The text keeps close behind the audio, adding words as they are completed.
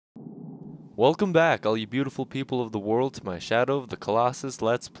Welcome back, all you beautiful people of the world, to my Shadow of the Colossus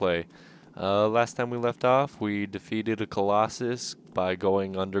Let's Play. Last time we left off, we defeated a Colossus by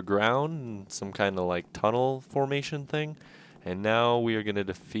going underground, some kind of like tunnel formation thing. And now we are going to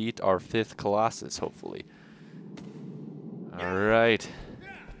defeat our 5th Colossus, hopefully. Alright.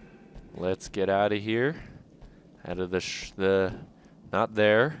 Let's get out of here. Out of the not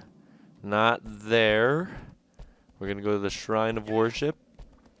there. Not there. We're going to go to the Shrine of Worship.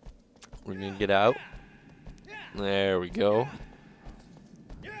 We're going to get out. There we go.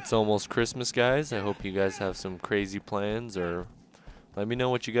 It's almost Christmas, guys. I hope you guys have some crazy plans, or let me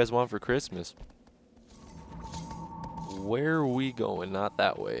know what you guys want for Christmas. Where are we going? Not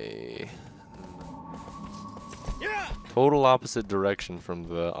that way. Total opposite direction from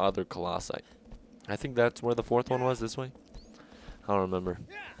the other Colossi. I think that's where the 4th one was, this way. I don't remember.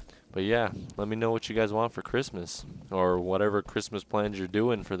 But yeah, let me know what you guys want for Christmas, or whatever Christmas plans you're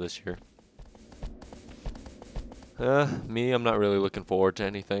doing for this year. Me, I'm not really looking forward to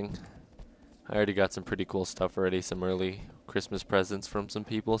anything. I already got some pretty cool stuff already, some early Christmas presents from some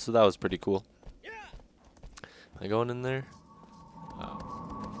people, so that was pretty cool. Am I going in there?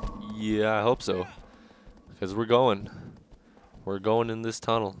 Yeah, I hope so. Because we're going. We're going in this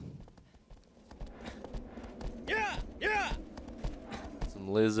tunnel. Some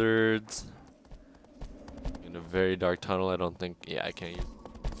lizards. In a very dark tunnel, I don't think... Yeah, I can't use...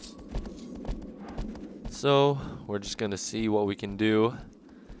 So, we're just gonna see what we can do.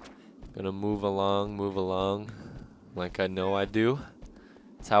 Gonna move along, like I know I do.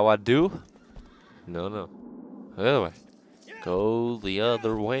 That's how I do. No. The other way. Go the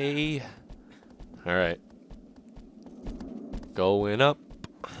other way. Alright. Going up.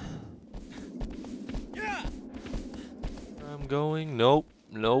 I'm going. Nope.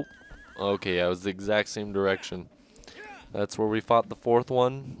 Okay, I was the exact same direction. That's where we fought the 4th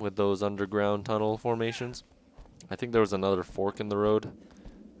one with those underground tunnel formations. I think there was another fork in the road.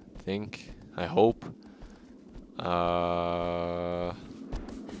 I hope. No?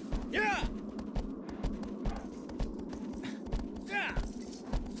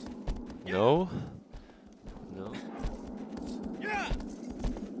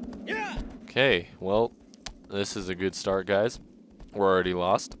 Okay, well, this is a good start, guys. We're already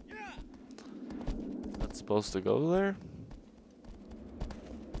lost. That's supposed to go there?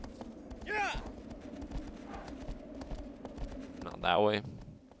 Not that way.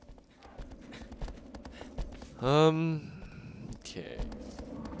 Okay.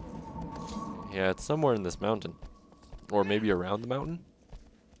 Yeah, it's somewhere in this mountain. Or maybe around the mountain?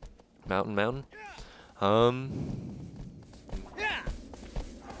 Mountain.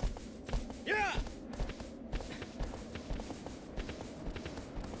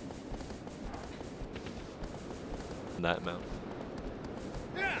 That mountain.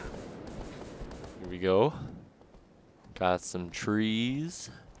 Here we go. Got some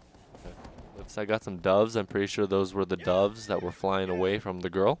trees. Looks like I got some doves. I'm pretty sure those were the doves that were flying away from the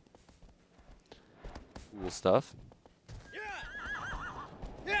girl. Cool stuff.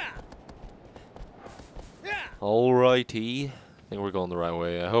 Alrighty. I think we're going the right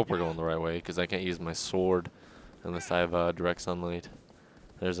way. I hope we're going the right way, because I can't use my sword unless I have direct sunlight.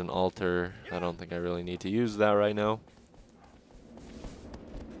 There's an altar. I don't think I really need to use that right now.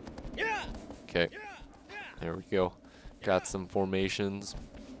 Okay. There we go. Got some formations.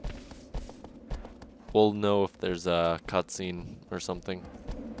 We'll know if there's a cutscene or something.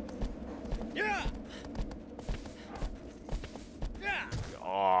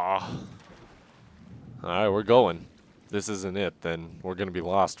 Alright, we're going. This isn't it, then we're going to be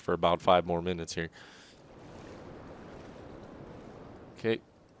lost for about 5 more minutes here. Okay.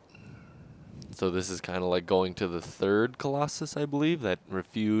 So this is kind of like going to the 3rd Colossus, I believe, that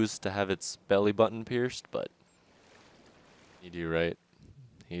refused to have its belly button pierced, but you do right.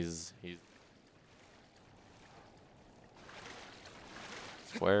 He's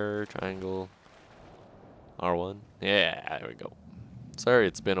square, triangle, R1. Yeah, there we go. Sorry,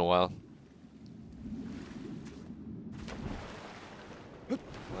 it's been a while.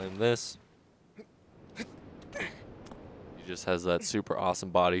 Climb this. He just has that super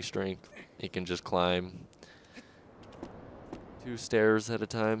awesome body strength. He can just climb 2 stairs at a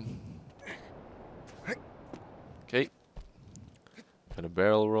time. Okay. Got a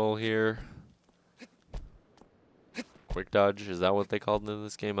barrel roll here. Quick dodge, is that what they called it in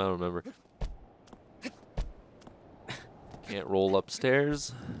this game? I don't remember. Can't roll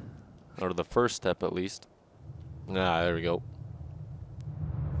upstairs. Or the first step at least. Ah, there we go.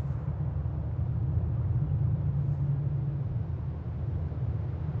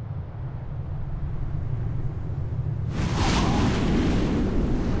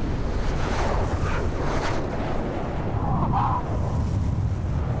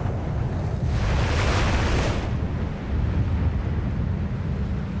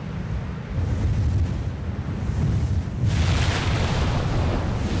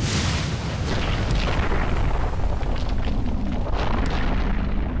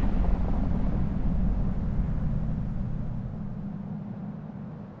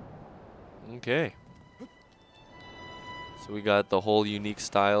 Okay. So we got the whole unique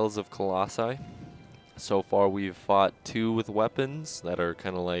styles of Colossi. So far we've fought 2 with weapons that are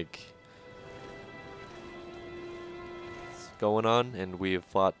kind of like going on, and we have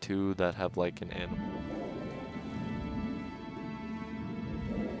fought 2 that have like an animal.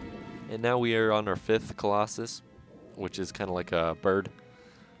 And now we are on our 5th Colossus, which is kind of like a bird.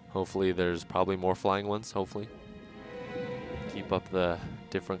 Hopefully there's probably more flying ones, hopefully. Keep up the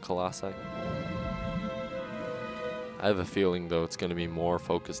different Colossi. I have a feeling though it's going to be more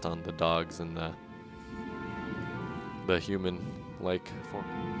focused on the dogs and the human-like form.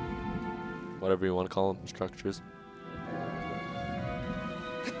 Whatever you want to call them, structures.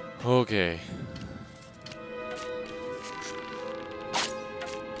 Okay.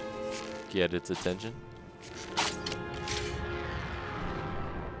 Get its attention.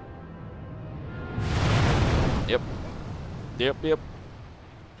 Yep. Yep, yep.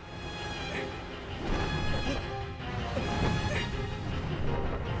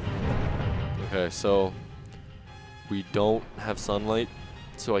 Okay, so we don't have sunlight,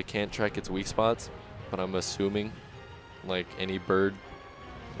 so I can't track its weak spots, but I'm assuming like any bird,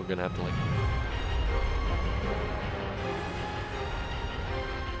 we're gonna have to like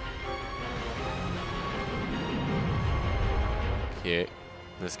okay,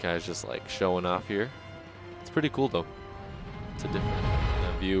 this guy's just like showing off here. It's pretty cool though. It's a different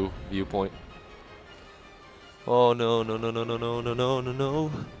viewpoint. Oh no no no no no no no no no no.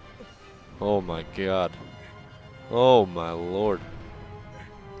 Oh my god. Oh my lord.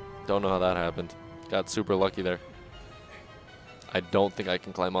 Don't know how that happened. Got super lucky there. I don't think I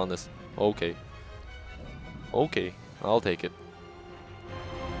can climb on this. Okay. Okay, I'll take it.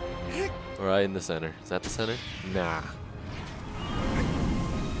 Right in the center. Is that the center? Nah.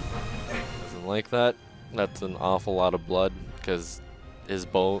 Doesn't like that. That's an awful lot of blood because his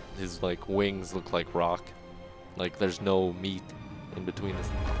like wings look like rock. Like there's no meat in between this.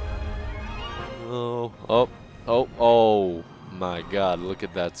 Oh, oh, oh, oh my god, look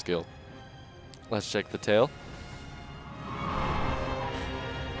at that skill. Let's check the tail.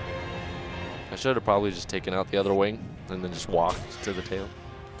 I should have probably just taken out the other wing and then just walked to the tail.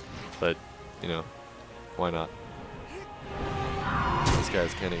 But, you know, why not? This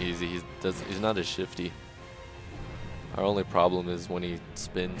guy's kind of easy. He's not as shifty. Our only problem is when he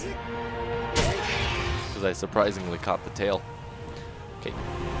spins. Because I surprisingly caught the tail. Okay.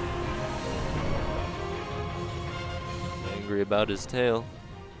 Angry about his tail.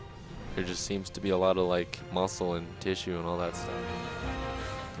 There just seems to be a lot of like muscle and tissue and all that stuff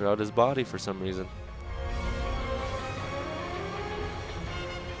throughout his body for some reason.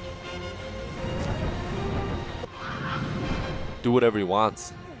 Do whatever he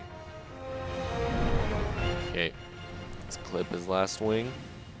wants. Okay. Let's clip his last wing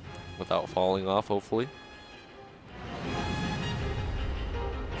without falling off, hopefully.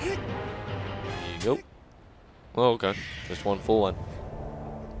 There you go. Oh, okay. Just one full one.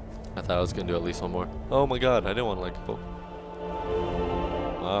 I thought I was going to do at least one more. Oh my god, I didn't want to let go.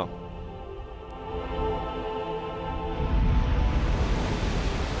 Wow.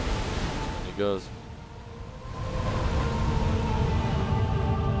 There he goes.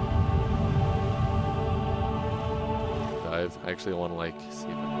 Dive. I actually want to like see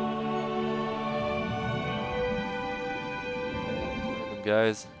if I can.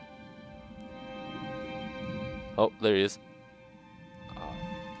 Guys. Oh, there he is.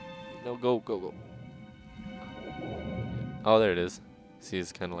 No, go, go, go. Oh, there it is. See,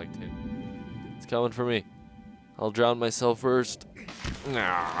 it's kind of like tail. It's coming for me. I'll drown myself first.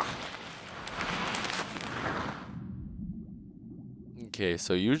 Okay,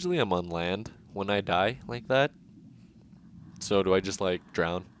 so usually I'm on land when I die like that. So do I just like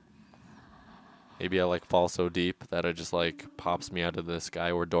drown? Maybe I like fall so deep that it just like pops me out of the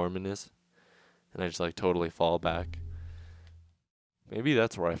sky where Dorman is. And I just like totally fall back. Maybe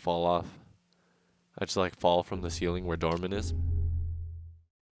that's where I fall off. I just like fall from the ceiling where Dorman is.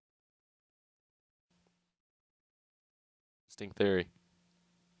 Interesting theory.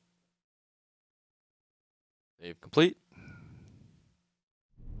 Save complete.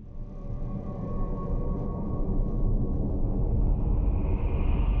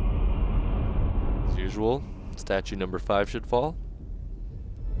 As usual, statue number 5 should fall.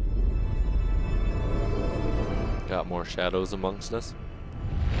 Got more shadows amongst us.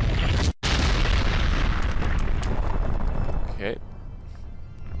 Okay.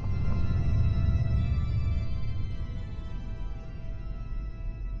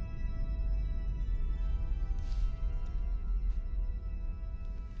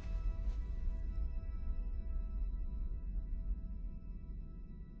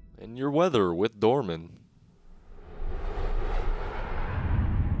 And your weather with Dorman.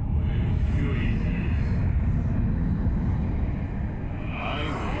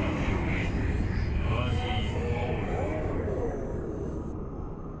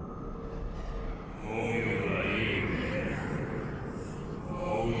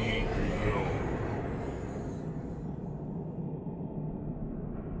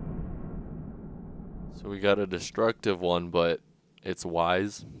 So we got a destructive one, but it's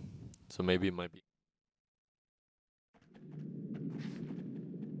wise. So maybe it might be.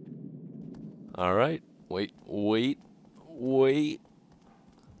 All right. Wait.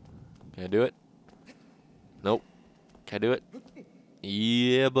 Can I do it? Nope. Can I do it?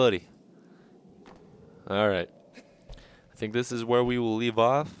 Yeah, buddy. All right. I think this is where we will leave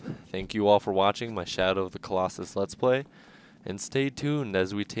off. Thank you all for watching my Shadow of the Colossus Let's Play. And stay tuned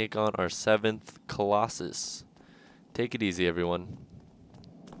as we take on our 7th Colossus. Take it easy, everyone.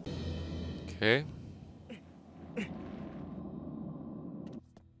 Okay.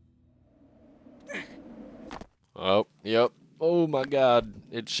 Oh, yep. Oh my god.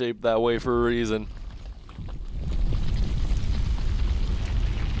 It's shaped that way for a reason.